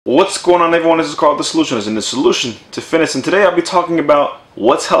What's going on, everyone? This is called The Solution, in the solution to fitness, and today I'll be talking about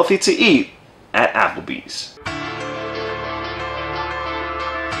what's healthy to eat at Applebee's.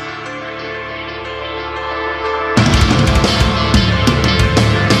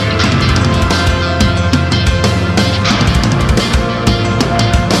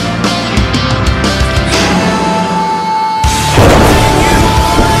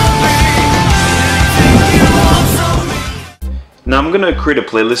 Now I'm gonna create a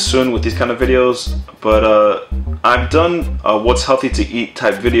playlist soon with these kind of videos, but I've done a what's healthy to eat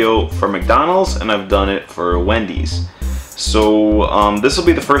type video for McDonald's, and I've done it for Wendy's. So this will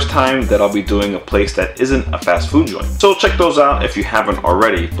be the first time that I'll be doing a place that isn't a fast food joint. So check those out if you haven't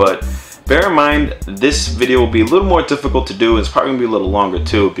already, but bear in mind this video will be a little more difficult to do. It's probably gonna be a little longer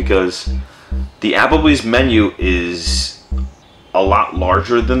too, because the Applebee's menu is a lot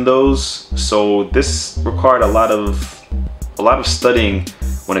larger than those, so this required a lot of studying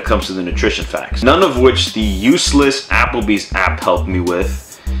when it comes to the nutrition facts, none of which the useless Applebee's app helped me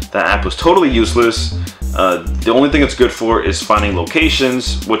with. That app was totally useless. The only thing it's good for is finding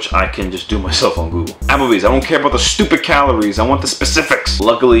locations, which I can just do myself on Google. Applebee's, I don't care about the stupid calories, I want the specifics.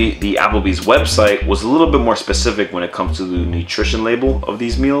 Luckily, the Applebee's website was a little bit more specific when it comes to the nutrition label of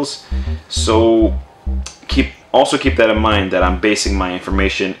these meals. So also keep that in mind, that I'm basing my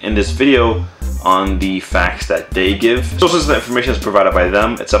information in this video on the facts that they give. So since the information is provided by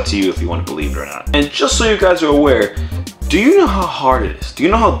them, it's up to you if you want to believe it or not. And just so you guys are aware, do you know how hard it is? Do you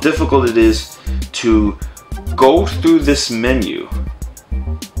know how difficult it is to go through this menu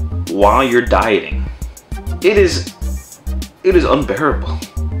while you're dieting? It is unbearable.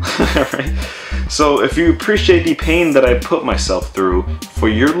 Right? So if you appreciate the pain that I put myself through for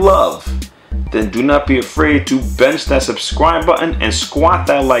your love, then do not be afraid to bench that subscribe button and squat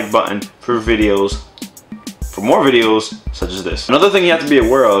that like button for more videos such as this. Another thing you have to be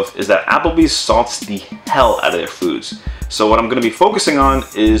aware of is that Applebee's salts the hell out of their foods. So what I'm going to be focusing on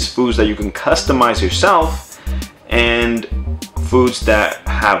is foods that you can customize yourself and foods that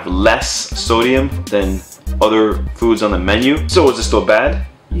have less sodium than other foods on the menu. So is it still bad?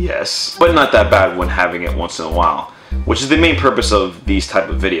 Yes, but not that bad when having it once in a while, which is the main purpose of these type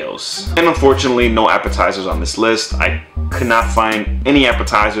of videos. And unfortunately, no appetizers on this list. I could not find any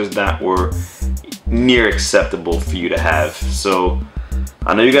appetizers that were near acceptable for you to have. So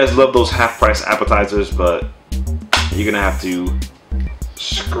I know you guys love those half-price appetizers, but you're gonna have to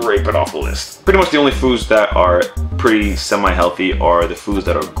scrape it off the list. Pretty much the only foods that are pretty semi-healthy are the foods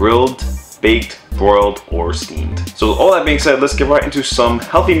that are grilled, baked, broiled, or steamed. So all that being said, let's get right into some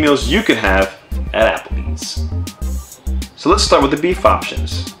healthy meals you can have at Applebee's. So let's start with the beef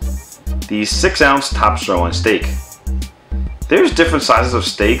options. The 6-ounce top sirloin steak. There's different sizes of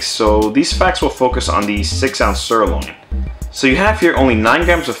steaks, so these facts will focus on the 6-ounce sirloin. So you have here only 9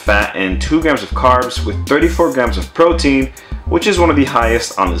 grams of fat and 2 grams of carbs with 34 grams of protein, which is one of the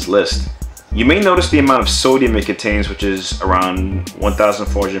highest on this list. You may notice the amount of sodium it contains, which is around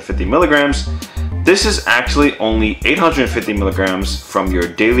 1,450 milligrams. This is actually only 850 milligrams from your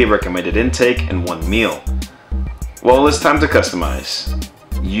daily recommended intake in one meal. Well, it's time to customize.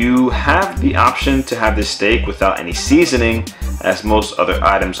 You have the option to have this steak without any seasoning, as most other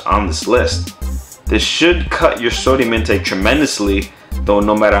items on this list. This should cut your sodium intake tremendously, though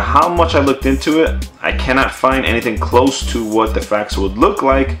no matter how much I looked into it, I cannot find anything close to what the facts would look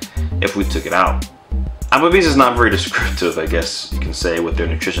like if we took it out. Applebee's is not very descriptive, I guess you can say, with their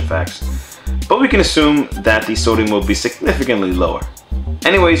nutrition facts, but we can assume that the sodium will be significantly lower.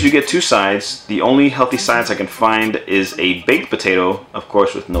 Anyways, you get 2 sides. The only healthy sides I can find is a baked potato, of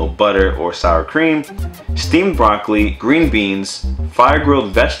course with no butter or sour cream, steamed broccoli, green beans,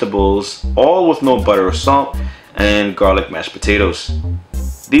 fire-grilled vegetables, all with no butter or salt, and garlic mashed potatoes.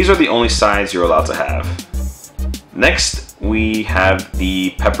 These are the only sides you're allowed to have. Next, we have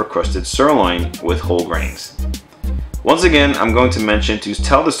the pepper-crusted sirloin with whole grains. Once again, I'm going to mention to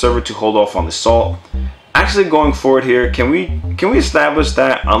tell the server to hold off on the salt. Actually, going forward here, can we establish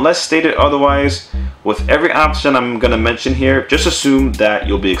that unless stated otherwise, with every option I'm going to mention here, just assume that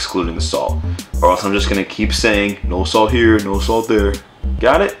you'll be excluding the salt, or else I'm just going to keep saying no salt here, no salt there.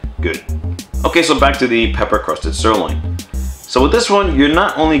 Got it? Good. Okay, so back to the pepper crusted sirloin. So with this one, you're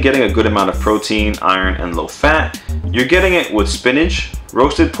not only getting a good amount of protein, iron, and low fat, you're getting it with spinach,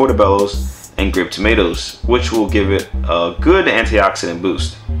 roasted portobellos, and grape tomatoes, which will give it a good antioxidant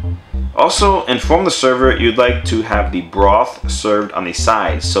boost. Also, inform the server you'd like to have the broth served on the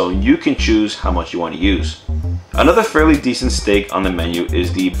side, so you can choose how much you want to use. Another fairly decent steak on the menu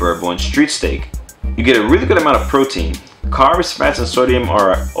is the Bourbon Street Steak. You get a really good amount of protein. Carbs, fats, and sodium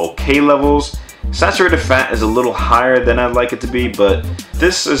are at okay levels, Saturated fat is a little higher than I'd like it to be, but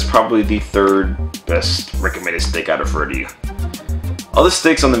this is probably the third best recommended steak I'd refer to you. Other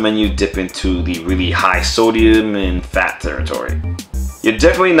steaks on the menu dip into the really high sodium and fat territory. You're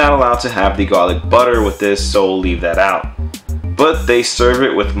definitely not allowed to have the garlic butter with this, so leave that out. But they serve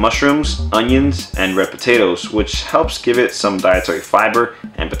it with mushrooms, onions, and red potatoes, which helps give it some dietary fiber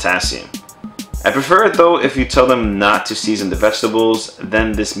and potassium. I prefer it though if you tell them not to season the vegetables,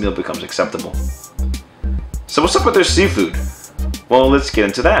 then this meal becomes acceptable. So what's up with their seafood? Well, let's get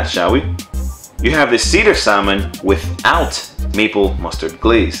into that, shall we? You have the cedar salmon without maple mustard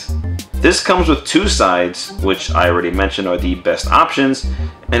glaze. This comes with two sides, which I already mentioned are the best options,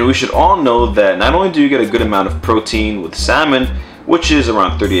 and we should all know that not only do you get a good amount of protein with salmon, which is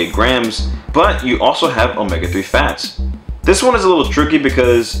around 38 grams, but you also have omega-3 fats. This one is a little tricky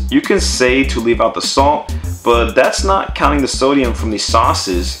because you can say to leave out the salt, but that's not counting the sodium from the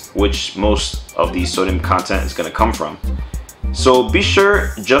sauces, which most of the sodium content is going to come from. So be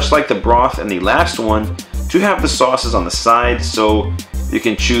sure, just like the broth and the last one, to have the sauces on the side so you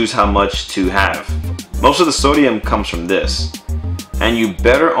can choose how much to have. Most of the sodium comes from this, and you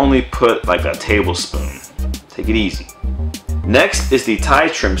better only put like a tablespoon. Take it easy. Next is the Thai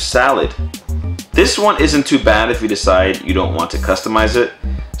shrimp salad. This one isn't too bad if you decide you don't want to customize it.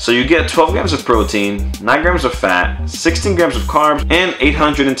 So you get 12 grams of protein, 9 grams of fat, 16 grams of carbs, and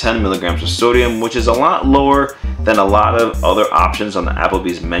 810 milligrams of sodium, which is a lot lower than a lot of other options on the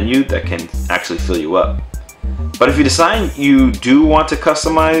Applebee's menu that can actually fill you up. But if you decide you do want to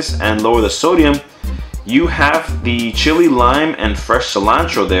customize and lower the sodium, you have the chili lime and fresh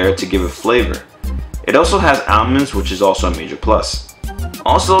cilantro there to give it flavor. It also has almonds, which is also a major plus.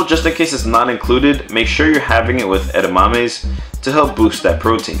 Also, just in case it's not included, make sure you're having it with edamames to help boost that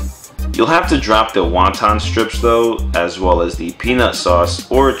protein. You'll have to drop the wonton strips though, as well as the peanut sauce,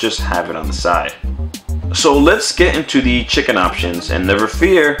 or just have it on the side. So let's get into the chicken options, and never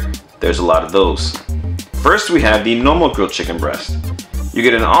fear, there's a lot of those. First, we have the normal grilled chicken breast. You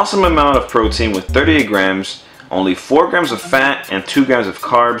get an awesome amount of protein with 38 grams, only 4 grams of fat, and 2 grams of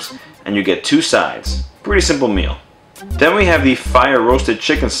carbs, and you get 2 sides. Pretty simple meal. Then we have the fire roasted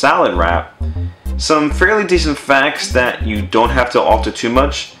chicken salad wrap. Some fairly decent facts that you don't have to alter too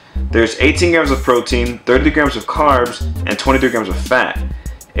much. There's 18 grams of protein, 30 grams of carbs, and 23 grams of fat.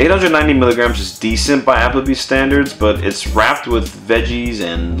 890 milligrams is decent by Applebee's standards, but it's wrapped with veggies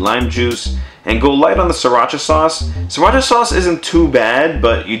and lime juice, and go light on the sriracha sauce. Sriracha sauce isn't too bad,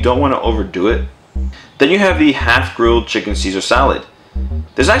 but you don't want to overdo it. Then you have the half grilled chicken Caesar salad.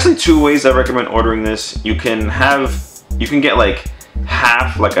 There's actually 2 ways I recommend ordering this. You can get like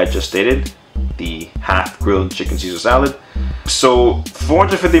half, like I just stated, the half grilled chicken Caesar salad. So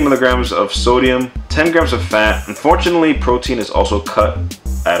 450 milligrams of sodium, 10 grams of fat. Unfortunately, protein is also cut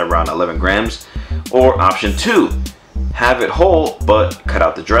at around 11 grams. Or option 2, have it whole but cut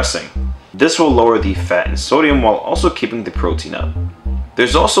out the dressing. This will lower the fat and sodium while also keeping the protein up.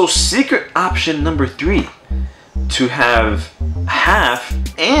 There's also secret option number 3, to have half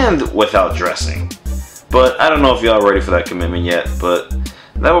and without dressing. But I don't know if y'all are ready for that commitment yet, but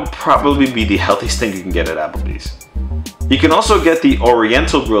that will probably be the healthiest thing you can get at Applebee's. You can also get the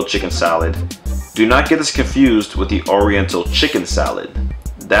Oriental grilled chicken salad. Do not get this confused with the Oriental chicken salad.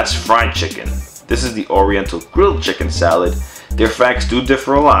 That's fried chicken. This is the Oriental grilled chicken salad. Their facts do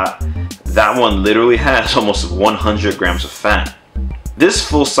differ a lot. That one literally has almost 100 grams of fat. This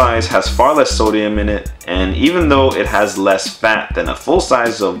full size has far less sodium in it, and even though it has less fat than a full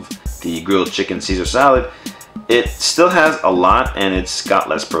size of the grilled chicken Caesar salad, it still has a lot and it's got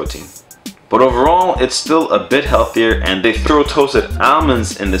less protein. But overall, it's still a bit healthier, and they throw toasted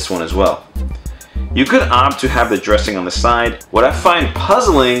almonds in this one as well. You could opt to have the dressing on the side. What I find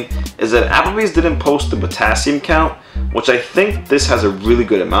puzzling is that Applebee's didn't post the potassium count, which I think this has a really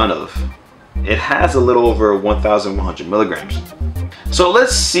good amount of. It has a little over 1,100 milligrams. So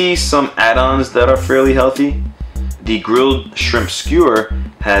let's see some add-ons that are fairly healthy. The grilled shrimp skewer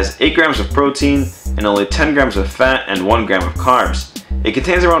has 8 grams of protein and only 10 grams of fat and 1 gram of carbs. It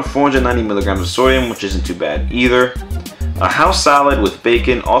contains around 490 milligrams of sodium, which isn't too bad either. A house salad with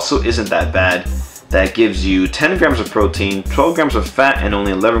bacon also isn't that bad. That gives you 10 grams of protein, 12 grams of fat, and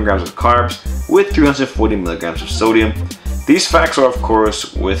only 11 grams of carbs with 340 milligrams of sodium. These facts are of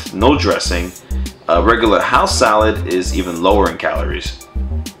course with no dressing. A regular house salad is even lower in calories.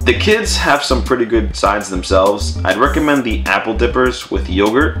 The kids have some pretty good sides themselves. I'd recommend the apple dippers with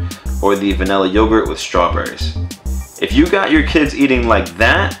yogurt or the vanilla yogurt with strawberries. If you got your kids eating like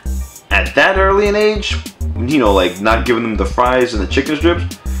that at that early an age, you know, like not giving them the fries and the chicken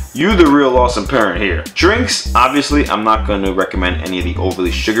strips, You the real awesome parent here. Drinks, obviously I'm not going to recommend any of the overly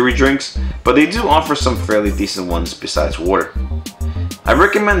sugary drinks, but they do offer some fairly decent ones besides water. I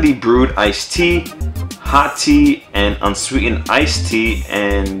recommend the brewed iced tea, hot tea, and unsweetened iced tea,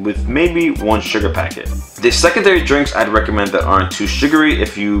 and with maybe one sugar packet. The secondary drinks I'd recommend that aren't too sugary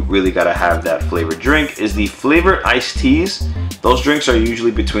if you really gotta have that flavored drink is the flavored iced teas. Those drinks are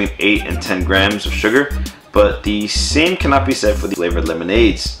usually between 8 and 10 grams of sugar, but the same cannot be said for the flavored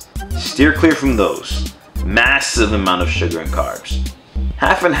lemonades. Steer clear from those. Massive amount of sugar and carbs.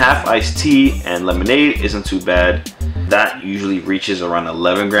 Half and half iced tea and lemonade isn't too bad. That usually reaches around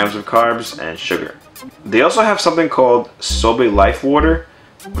 11 grams of carbs and sugar. They also have something called Sobe Life Water.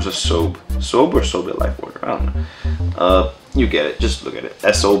 What's a Sobe? Sobe or Sobe Life Water? I don't know. You get it. Just look at it.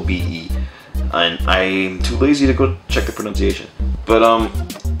 S-O-B-E. And I'm too lazy to go check the pronunciation. But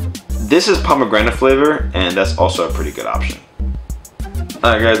this is pomegranate flavor, and that's also a pretty good option.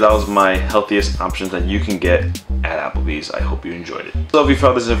 Alright guys, that was my healthiest options that you can get at Applebee's. I hope you enjoyed it. So if you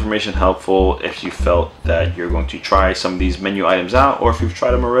found this information helpful, if you felt that you're going to try some of these menu items out, or if you've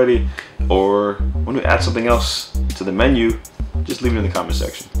tried them already, or want to add something else to the menu, just leave it in the comment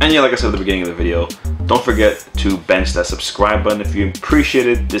section. And yeah, like I said at the beginning of the video, don't forget to bench that subscribe button if you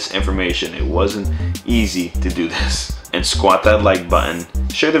appreciated this information. It wasn't easy to do this. And squat that like button.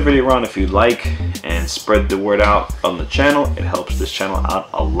 Share the video around if you like, and spread the word out on the channel. It helps this channel out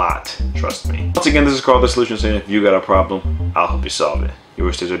a lot, trust me. Once again, this is Carl the Solution, saying if you got a problem, I'll help you solve it. Your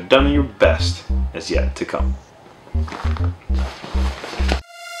wishes are done and your best is yet to come.